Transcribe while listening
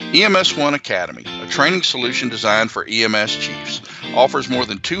EMS1 Academy, a training solution designed for EMS chiefs, offers more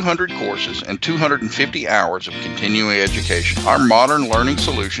than 200 courses and 250 hours of continuing education. Our modern learning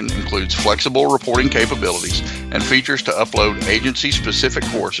solution includes flexible reporting capabilities and features to upload agency-specific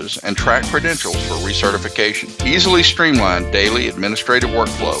courses and track credentials for recertification. Easily streamline daily administrative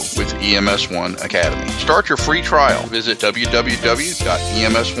workflow with EMS1 Academy. Start your free trial. Visit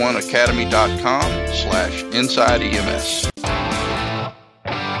www.ems1academy.com/InsideEMS.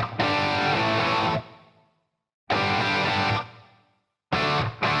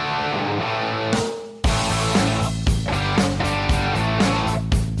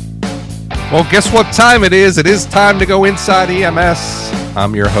 Well, guess what time it is? It is time to go inside EMS.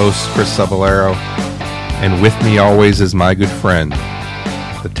 I'm your host, Chris Cebollero, and with me always is my good friend,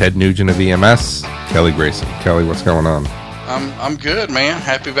 the Ted Nugent of EMS, Kelly Grayson. Kelly, what's going on? I'm good, man.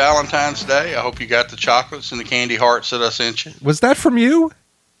 Happy Valentine's Day. I hope you got the chocolates and the candy hearts that I sent you. Was that from you?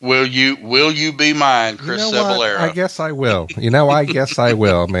 Will you be mine, Chris Cebollero? I guess I will. I guess I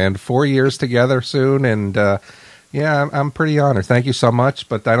will, man. 4 years together soon, and yeah, I'm pretty honored. Thank you so much,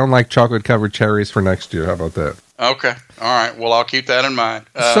 but I don't like chocolate-covered cherries for next year. How about that? Okay. All right. Well, I'll keep that in mind.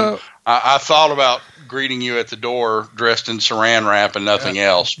 I thought about greeting you at the door dressed in saran wrap and nothing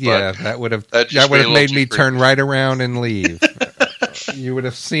else. But yeah, that would have made me turn right around and leave. You would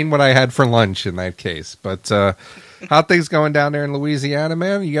have seen what I had for lunch in that case. But how things going down there in Louisiana,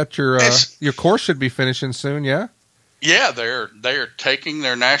 man? You got your course should be finishing soon, yeah? Yeah, they're taking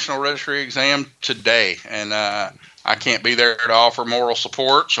their national registry exam today, and I can't be there to offer moral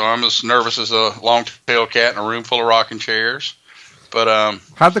support, so I'm as nervous as a long-tailed cat in a room full of rocking chairs. But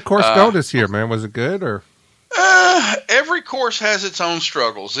how'd the course go this year, man? Was it good or? Every course has its own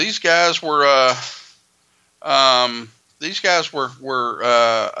struggles. These guys were a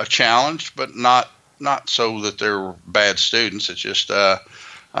challenge, but not so that they're bad students. It's just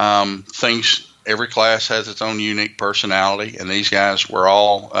things. Every class has its own unique personality, and these guys were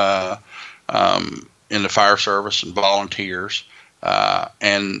all in the fire service and volunteers,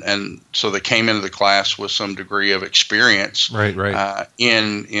 and so they came into the class with some degree of experience, right.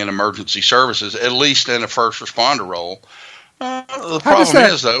 In emergency services, at least in a first responder role. The problem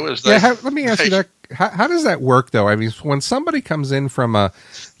is let me ask you that. How does that work, though? I mean, when somebody comes in from a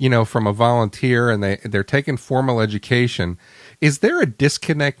volunteer and they're taking formal education, is there a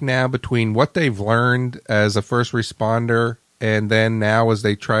disconnect now between what they've learned as a first responder and then now as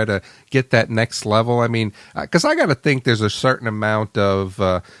they try to get that next level? I mean, because I got to think there's a certain amount of,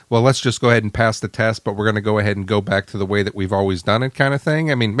 let's just go ahead and pass the test, but we're going to go ahead and go back to the way that we've always done it kind of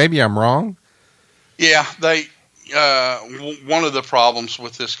thing. I mean, maybe I'm wrong. Yeah, one of the problems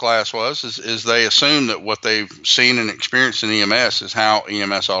with this class is they assume that what they've seen and experienced in EMS is how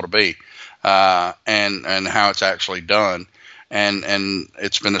EMS ought to be, and how it's actually done. And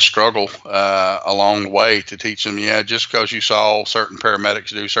it's been a struggle along the way to teach them, just because you saw certain paramedics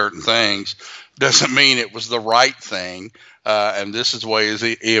do certain things doesn't mean it was the right thing. And this is the way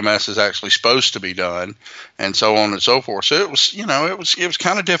the EMS is actually supposed to be done, and so on and so forth. So it was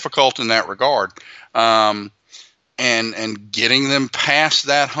kind of difficult in that regard, and getting them past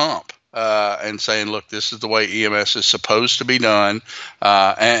that hump. And saying, look, this is the way EMS is supposed to be done,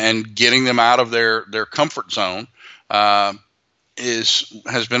 and getting them out of their comfort zone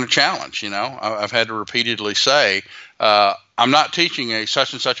has been a challenge. I've had to repeatedly say, I'm not teaching a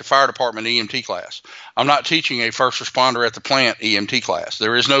such and such a fire department EMT class. I'm not teaching a first responder at the plant EMT class.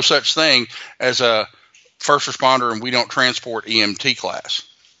 There is no such thing as a first responder and we don't transport EMT class.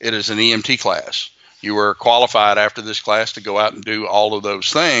 It is an EMT class. You are qualified after this class to go out and do all of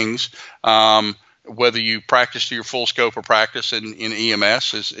those things. Whether you practice to your full scope of practice in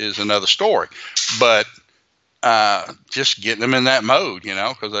EMS is another story. But just getting them in that mode,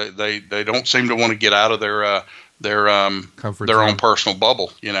 because they don't seem to want to get out of their own personal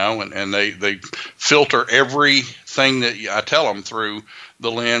bubble, and they filter everything that I tell them through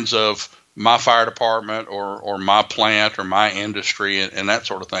the lens of my fire department or my plant or my industry and that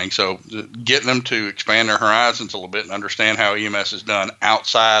sort of thing. So getting them to expand their horizons a little bit and understand how EMS is done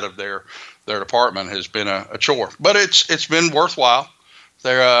outside of their department has been a chore, but it's been worthwhile.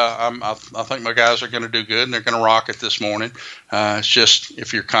 I think my guys are going to do good, and they're going to rock it this morning. It's just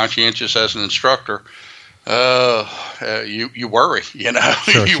if you're conscientious as an instructor, you worry,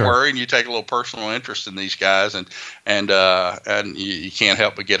 you worry, and you take a little personal interest in these guys, and you can't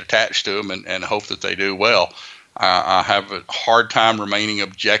help but get attached to them and hope that they do well. I have a hard time remaining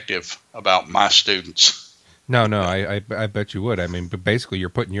objective about my students. No, I bet you would. I mean, but basically, you're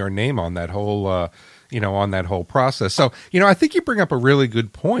putting your name on that whole. On that whole process. So, I think you bring up a really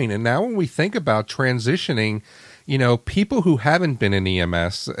good point. And now when we think about transitioning people who haven't been in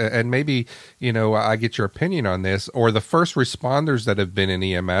EMS, and maybe, I get your opinion on this, or the first responders that have been in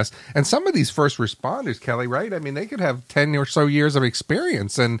EMS, and some of these first responders, Kelly, right? I mean, they could have 10 or so years of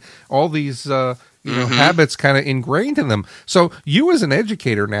experience and all these, habits kind of ingrained in them. So you as an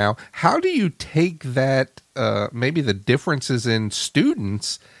educator now, how do you take that, maybe the differences in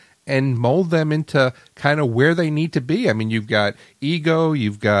students and mold them into kind of where they need to be? I mean, you've got ego,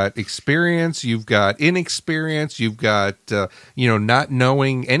 you've got experience, you've got inexperience, you've got, not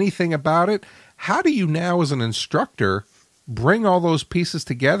knowing anything about it. How do you now as an instructor bring all those pieces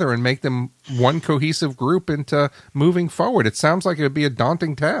together and make them one cohesive group into moving forward? It sounds like it would be a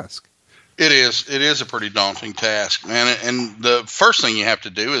daunting task. It is. It is a pretty daunting task, man. And the first thing you have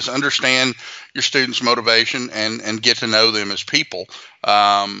to do is understand your students' motivation and get to know them as people,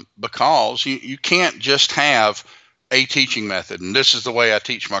 because you can't just have a teaching method. And this is the way I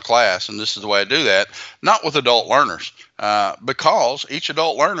teach my class, and this is the way I do that. Not with adult learners, because each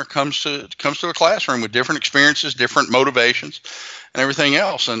adult learner comes to a classroom with different experiences, different motivations, and everything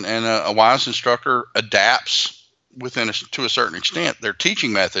else. And a wise instructor adapts to a certain extent their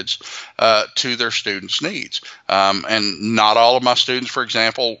teaching methods to their students' needs. And not all of my students, for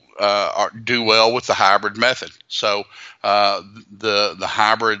example, do well with the hybrid method. So the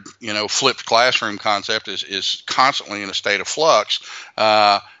hybrid, flipped classroom concept is constantly in a state of flux,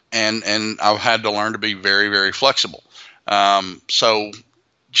 and I've had to learn to be very, very flexible. So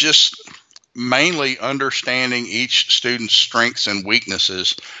just mainly understanding each student's strengths and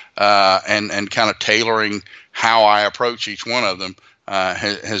weaknesses, and kind of tailoring how I approach each one of them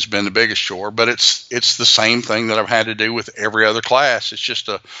has been the biggest chore. But it's the same thing that I've had to do with every other class. It's just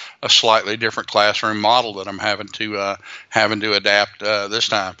a slightly different classroom model that I'm having to adapt this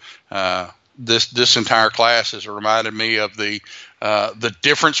time. This entire class has reminded me of the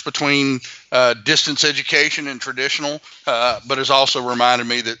difference between distance education and traditional, but has also reminded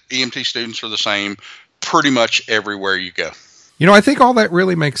me that EMT students are the same pretty much everywhere you go. I think all that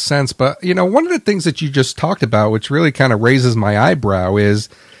really makes sense. But, one of the things that you just talked about, which really kind of raises my eyebrow is,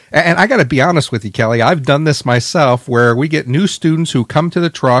 and I got to be honest with you, Kelly, I've done this myself, where we get new students who come to the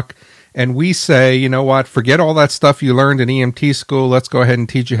truck and we say, you know what, forget all that stuff you learned in EMT school. Let's go ahead and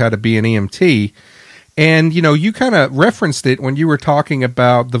teach you how to be an EMT. And, you kind of referenced it when you were talking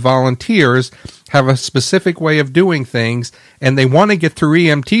about the volunteers have a specific way of doing things, and they want to get through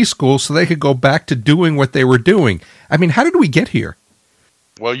EMT school so they could go back to doing what they were doing. I mean, how did we get here?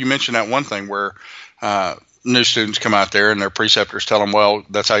 Well, you mentioned that one thing where new students come out there and their preceptors tell them, well,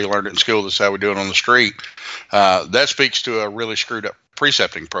 that's how you learned it in school. That's how we do it on the street. That speaks to a really screwed up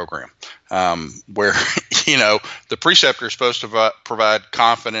precepting program, where, the preceptor is supposed to provide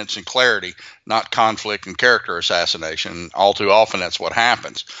confidence and clarity, not conflict and character assassination. All too often, that's what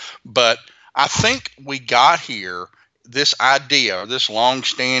happens. But I think we got here, this idea, this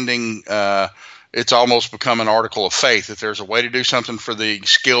long-standing, it's almost become an article of faith that there's a way to do something for the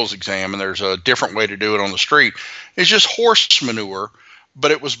skills exam and there's a different way to do it on the street. It's just horse manure,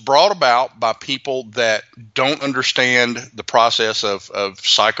 but it was brought about by people that don't understand the process of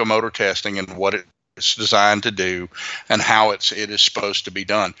psychomotor testing and what it's designed to do and how it is supposed to be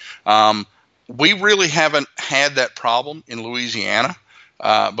done. We really haven't had that problem in Louisiana.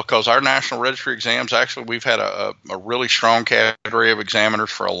 Because our national registry exams, actually, we've had a really strong cadre of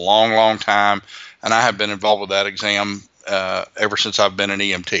examiners for a long, long time, and I have been involved with that exam ever since I've been an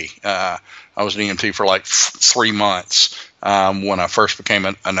EMT. I was an EMT for like 3 months when I first became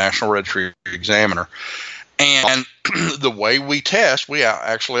a national registry examiner. And the way we test, we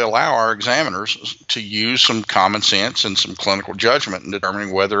actually allow our examiners to use some common sense and some clinical judgment in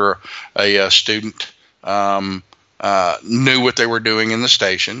determining whether a student knew what they were doing in the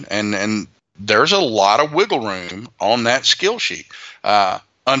station, and there's a lot of wiggle room on that skill sheet.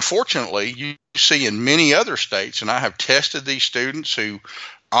 Unfortunately, you see in many other states, and I have tested these students who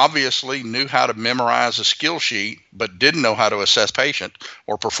obviously knew how to memorize a skill sheet but didn't know how to assess patient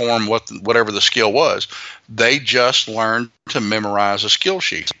or perform whatever the skill was. They just learned to memorize a skill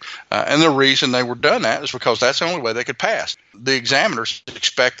sheet. And the reason they were done that is because that's the only way they could pass. The examiners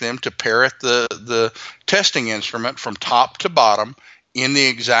expect them to parrot the testing instrument from top to bottom in the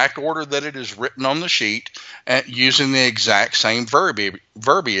exact order that it is written on the sheet, using the exact same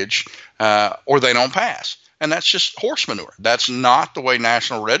verbiage, or they don't pass. And that's just horse manure. That's not the way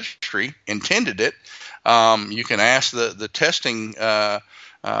National Registry intended it. You can ask the testing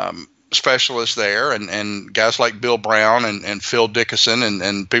specialists there and guys like Bill Brown and Phil Dickinson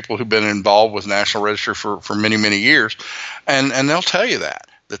and people who've been involved with National Registry for many, many years. And they'll tell you that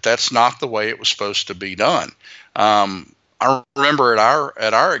that's not the way it was supposed to be done. I remember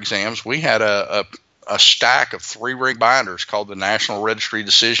at our exams, we had a a stack of 3-ring binders called the National Registry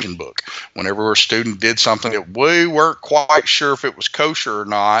Decision Book. Whenever a student did something that we weren't quite sure if it was kosher or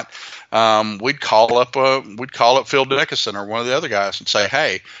not, we'd call up Phil Dickinson or one of the other guys and say,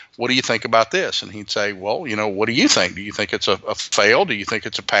 "Hey, what do you think about this?" And he'd say, "Well, what do you think? Do you think it's a fail? Do you think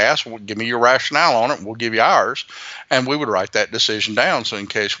it's a pass? Well, give me your rationale on it, and we'll give you ours." And we would write that decision down, so in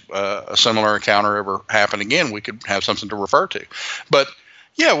case a similar encounter ever happened again, we could have something to refer to. But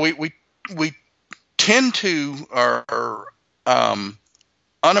yeah, we tend to our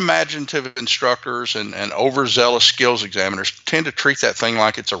unimaginative instructors and overzealous skills examiners tend to treat that thing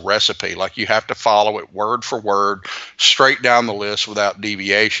like it's a recipe, like you have to follow it word for word, straight down the list without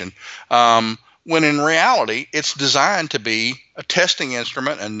deviation. When in reality, it's designed to be a testing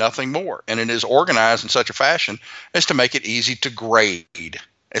instrument and nothing more. And it is organized in such a fashion as to make it easy to grade.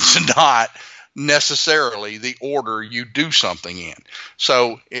 It's not necessarily the order you do something in.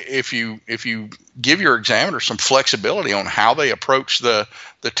 So if you give your examiner some flexibility on how they approach the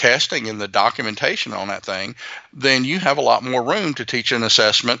testing and the documentation on that thing, then you have a lot more room to teach an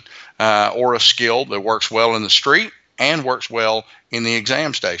assessment or a skill that works well in the street and works well in the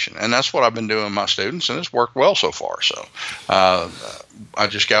exam station. And that's what I've been doing with my students, and it's worked well so far. So I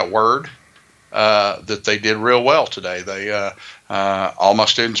just got word that they did real well today. They all my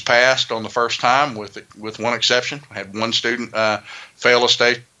students passed on the first time, with one exception. I had one student fail a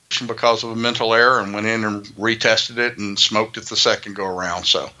station because of a mental error and went in and retested it and smoked it the second go around.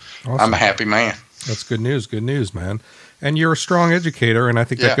 So awesome. I'm a happy man. That's good news. Good news, man. And you're a strong educator, and I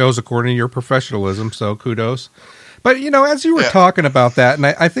think that goes according to your professionalism. So kudos. But, as you were talking about that, and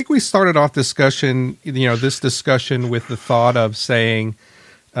I think we started off this discussion with the thought of saying,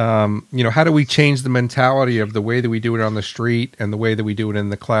 how do we change the mentality of the way that we do it on the street and the way that we do it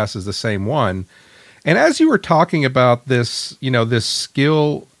in the class is the same one. And as you were talking about this, this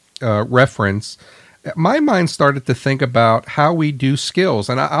skill reference, my mind started to think about how we do skills.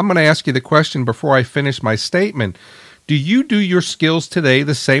 And I'm going to ask you the question before I finish my statement. Do you do your skills today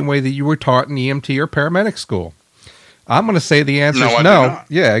the same way that you were taught in EMT or paramedic school? I'm going to say the answer is no.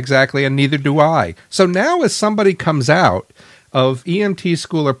 Yeah, exactly. And neither do I. So now as somebody comes out of EMT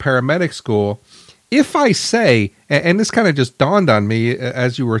school or paramedic school, if I say, and this kind of just dawned on me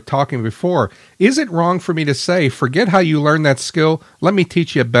as you were talking before, is it wrong for me to say, forget how you learned that skill, let me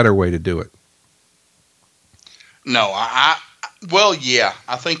teach you a better way to do it? No, well, yeah,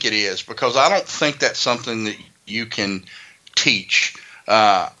 I think it is, because I don't think that's something that you can teach.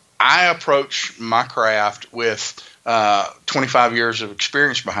 I approach my craft with 25 years of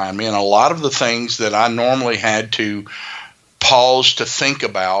experience behind me, and a lot of the things that I normally had to pause to think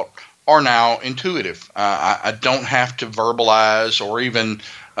about are now intuitive. I don't have to verbalize or even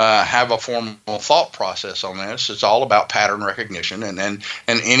have a formal thought process on this. It's all about pattern recognition, and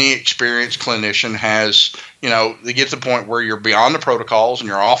any experienced clinician has, they get to the point where you're beyond the protocols and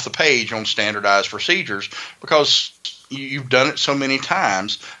you're off the page on standardized procedures because you've done it so many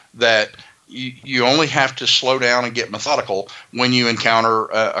times that you only have to slow down and get methodical when you encounter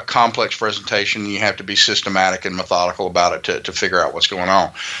a complex presentation. You have to be systematic and methodical about it to figure out what's going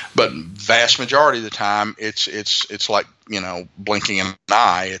on. But vast majority of the time, it's like blinking an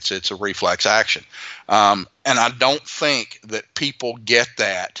eye. It's a reflex action, and I don't think that people get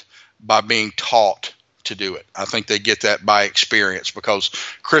that by being taught to do it. I think they get that by experience, because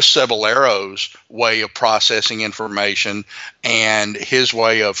Chris Ceballero's way of processing information and his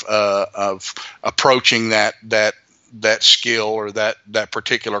way of approaching that skill or that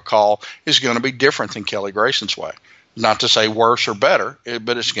particular call is going to be different than Kelly Grayson's way. Not to say worse or better,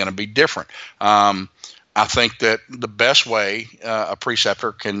 but it's going to be different. I think that the best way a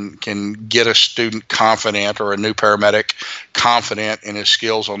preceptor can get a student confident, or a new paramedic confident in his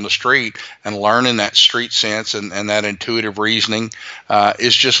skills on the street and learning that street sense and that intuitive reasoning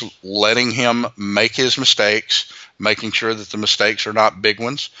is just letting him make his mistakes, making sure that the mistakes are not big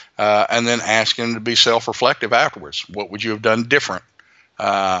ones, and then asking him to be self-reflective afterwards. What would you have done different?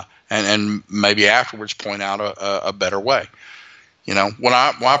 And maybe afterwards point out a better way. When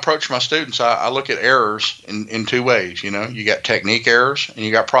I approach my students, I look at errors in two ways. You got technique errors and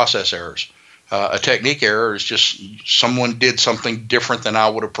you got process errors. A technique error is just someone did something different than I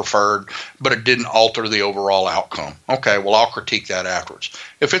would have preferred, but it didn't alter the overall outcome. Okay, well, I'll critique that afterwards.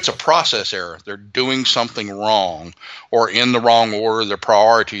 If it's a process error, they're doing something wrong or in the wrong order, their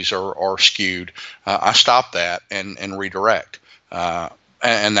priorities are skewed, I stop that and redirect.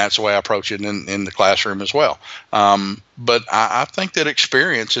 And that's the way I approach it in the classroom as well. But I think that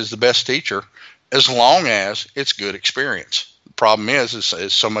experience is the best teacher, as long as it's good experience. The problem is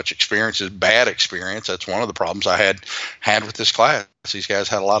so much experience is bad experience. That's one of the problems I had with this class. These guys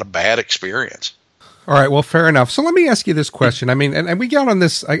had a lot of bad experience. All right. Well, fair enough. So let me ask you this question. I mean, and we got on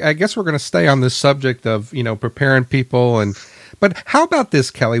this, I guess we're going to stay on this subject of, preparing people. But how about this,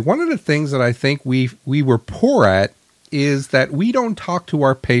 Kelly? One of the things that I think we were poor at is that we don't talk to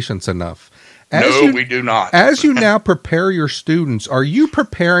our patients enough. We do not. As you now prepare your students, are you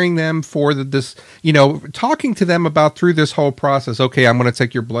preparing them for talking to them about through this whole process? Okay, I'm going to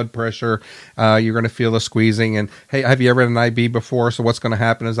take your blood pressure. You're going to feel the squeezing. And, hey, have you ever had an IB before? So what's going to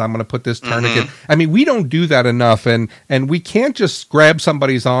happen is I'm going to put this tourniquet. I mean, we don't do that enough. And we can't just grab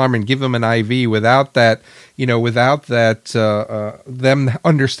somebody's arm and give them an IV without that, them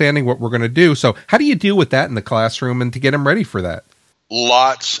understanding what we're going to do. So how do you deal with that in the classroom and to get them ready for that?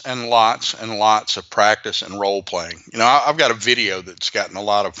 Lots and lots and lots of practice and role playing. I've got a video that's gotten a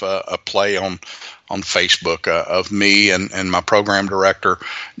lot of play on Facebook of me and my program director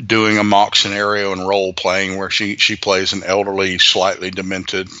doing a mock scenario and role playing where she plays an elderly, slightly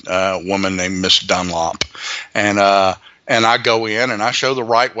demented woman named Miss Dunlop, and I go in and I show the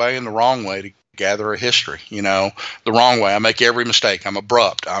right way and the wrong way to gather a history. The wrong way, I make every mistake. I'm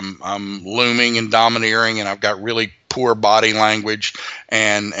abrupt. I'm looming and domineering, and I've got really poor body language,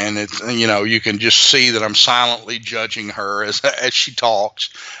 and it's you can just see that I'm silently judging her as she talks,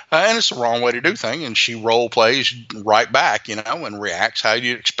 and it's the wrong way to do things. And she role plays right back, and reacts how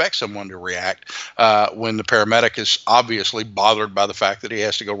you'd expect someone to react when the paramedic is obviously bothered by the fact that he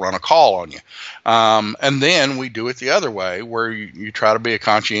has to go run a call on you. And then we do it the other way, where you try to be a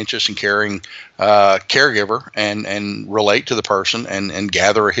conscientious and caring caregiver and relate to the person and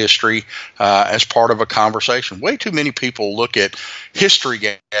gather a history as part of a conversation. Way too many people look at history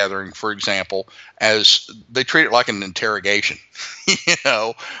gathering, for example, as they treat it like an interrogation,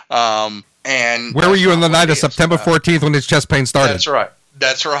 and where were you on the night of September 14th when his chest pain started? That's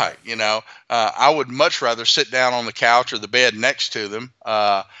right. I would much rather sit down on the couch or the bed next to them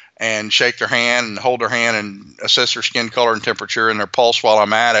and shake their hand and hold their hand and assess their skin color and temperature and their pulse while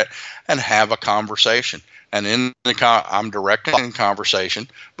I'm at it and have a conversation. And I'm directing a conversation,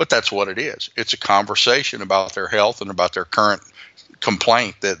 but that's what it is. It's a conversation about their health and about their current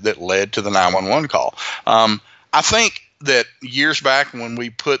complaint that led to the 911 call. I think that years back when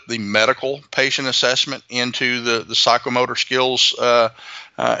we put the medical patient assessment into the psychomotor skills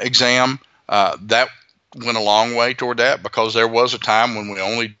exam, that went a long way toward that, because there was a time when we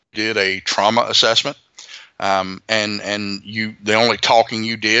only did a trauma assessment. And the only talking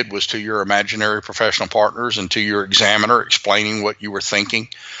you did was to your imaginary professional partners and to your examiner explaining what you were thinking.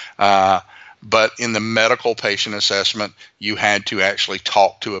 But in the medical patient assessment, you had to actually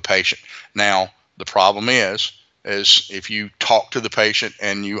talk to a patient. Now, the problem is if you talk to the patient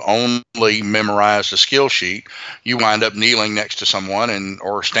and you only memorize the skill sheet, you wind up kneeling next to someone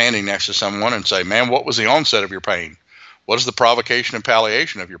or standing next to someone and say, "Man, what was the onset of your pain? What is the provocation and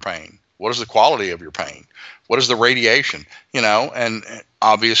palliation of your pain? What is the quality of your pain? What is the radiation?" And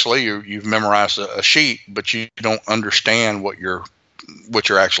obviously you've memorized a sheet, but you don't understand what you're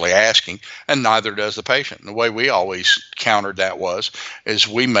actually asking, and neither does the patient. And the way we always countered that is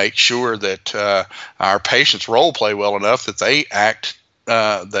we make sure that our patients role play well enough that they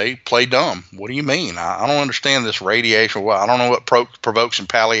play dumb. What do you mean? I don't understand this radiation. Well, I don't know what provokes and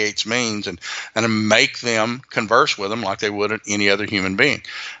palliates means, and make them converse with them like they would any other human being.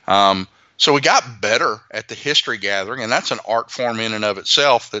 So we got better at the history gathering, and that's an art form in and of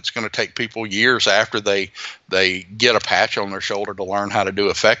itself that's going to take people years after they get a patch on their shoulder to learn how to do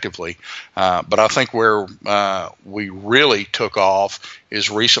effectively. But I think where we really took off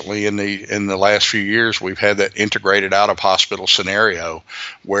is recently in the last few years. We've had that integrated out of hospital scenario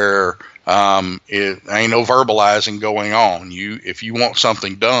where it ain't no verbalizing going on. If you want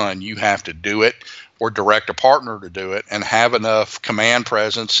something done, you have to do it, or direct a partner to do it, and have enough command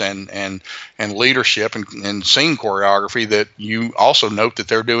presence and leadership and scene choreography that you also note that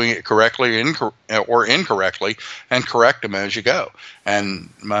they're doing it correctly or incorrectly, and correct them as you go.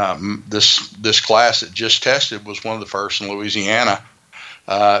 And this class that just tested was one of the first in Louisiana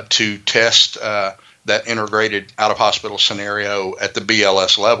to test that integrated out-of-hospital scenario at the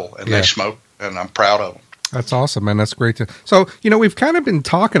BLS level, and They smoked, and I'm proud of them. That's awesome, man. That's great. So, we've kind of been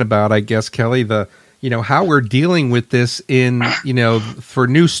talking about, I guess, Kelly, how we're dealing with this for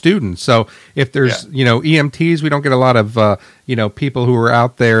new students. So if there's, EMTs, we don't get a lot of, people who are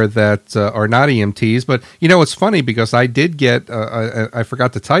out there that are not EMTs. But, it's funny because I did get, I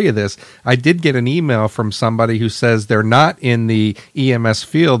forgot to tell you this, I did get an email from somebody who says they're not in the EMS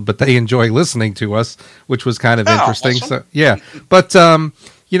field, but they enjoy listening to us, which was kind of interesting. Awesome. So, yeah. But,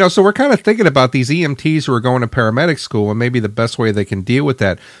 so we're kind of thinking about these EMTs who are going to paramedic school and maybe the best way they can deal with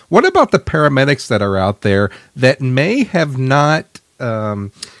that. What about the paramedics that are out there that may have not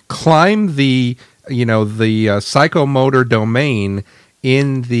climbed the the psychomotor domain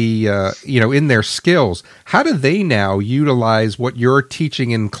in the in their skills. How do they now utilize what you're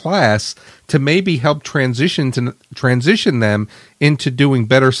teaching in class to maybe help transition them into doing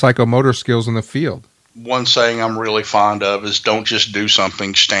better psychomotor skills in the field? One saying I'm really fond of is don't just do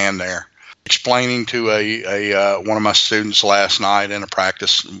something, stand there. Explaining to one of my students last night in a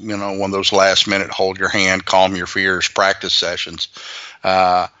practice, one of those last minute hold your hand, calm your fears practice sessions.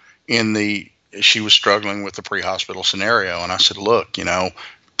 She was struggling with the pre-hospital scenario, and I said, look,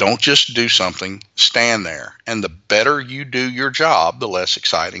 don't just do something, stand there. And the better you do your job, the less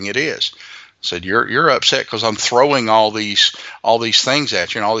exciting it is. I said, you're upset because I'm throwing all these things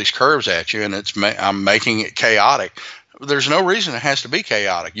at you and all these curves at you, and I'm making it chaotic. There's no reason it has to be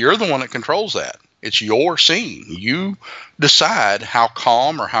chaotic. You're the one that controls that. It's your scene. You decide how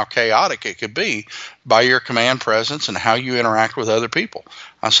calm or how chaotic it could be by your command presence and how you interact with other people.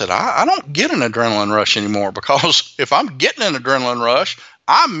 I said, I don't get an adrenaline rush anymore, because if I'm getting an adrenaline rush,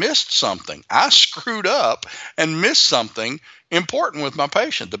 I missed something. I screwed up and missed something important with my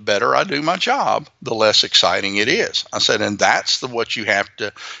patient. The better I do my job, the less exciting it is. I said, and that's what you have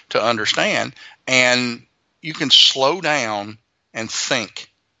to understand. And you can slow down and think.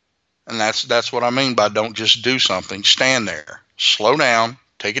 And that's what I mean by don't just do something. Stand there, slow down,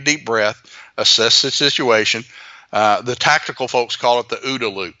 take a deep breath, assess the situation. The tactical folks call it the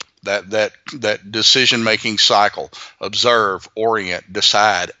OODA loop, that decision-making cycle: observe, orient,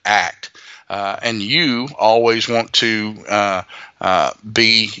 decide, act. And you always want to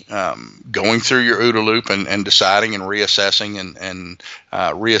be going through your OODA loop and deciding and reassessing and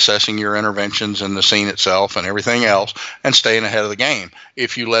reassessing your interventions and the scene itself and everything else, and staying ahead of the game.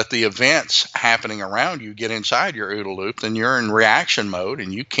 If you let the events happening around you get inside your OODA loop, then you're in reaction mode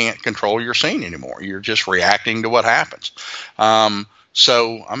and you can't control your scene anymore. You're just reacting to what happens.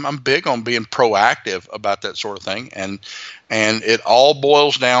 So I'm big on being proactive about that sort of thing, and it all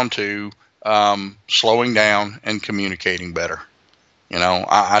boils down to slowing down and communicating better.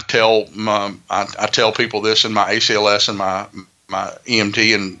 I tell people this in my ACLS and my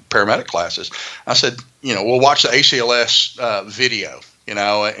EMT and paramedic classes. I said, we'll watch the ACLS video,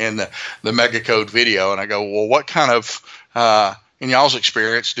 and the mega code video, and I go, well, what kind of in y'all's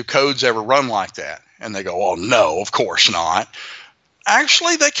experience do codes ever run like that? And they go, well, no, of course not.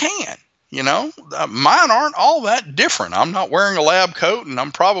 Actually, they can. Mine aren't all that different. I'm not wearing a lab coat, and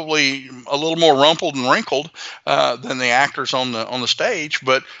I'm probably a little more rumpled and wrinkled than the actors on the stage,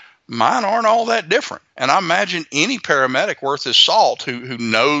 but mine aren't all that different. And I imagine any paramedic worth his salt who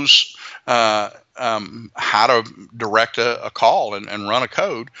knows how to direct a call and run a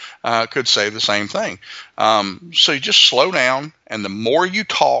code could say the same thing. So you just slow down, and the more you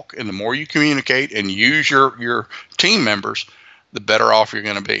talk and the more you communicate and use your team members, the better off you're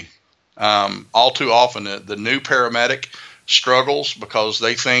going to be. All too often, the new paramedic struggles because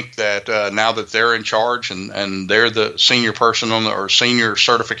they think that now that they're in charge and they're the senior person or senior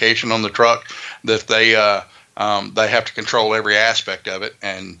certification on the truck, that they have to control every aspect of it,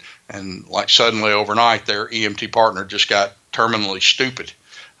 and like suddenly overnight their EMT partner just got terminally stupid.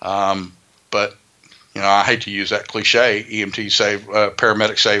 But I hate to use that cliche.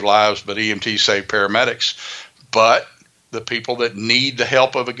 Paramedics save lives, but EMTs save paramedics. But the people that need the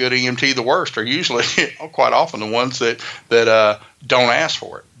help of a good EMT the worst are usually, quite often, the ones that don't ask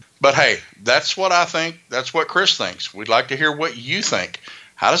for it. But hey, that's what I think. That's what Chris thinks. We'd like to hear what you think.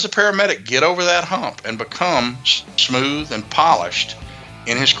 How does a paramedic get over that hump and become smooth and polished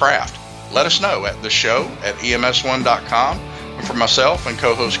in his craft? Let us know at the show at EMS1.com. And for myself and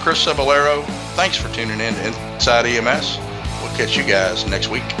co-host Chris Cebollero, thanks for tuning in to Inside EMS. We'll catch you guys next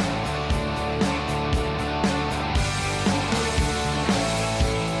week.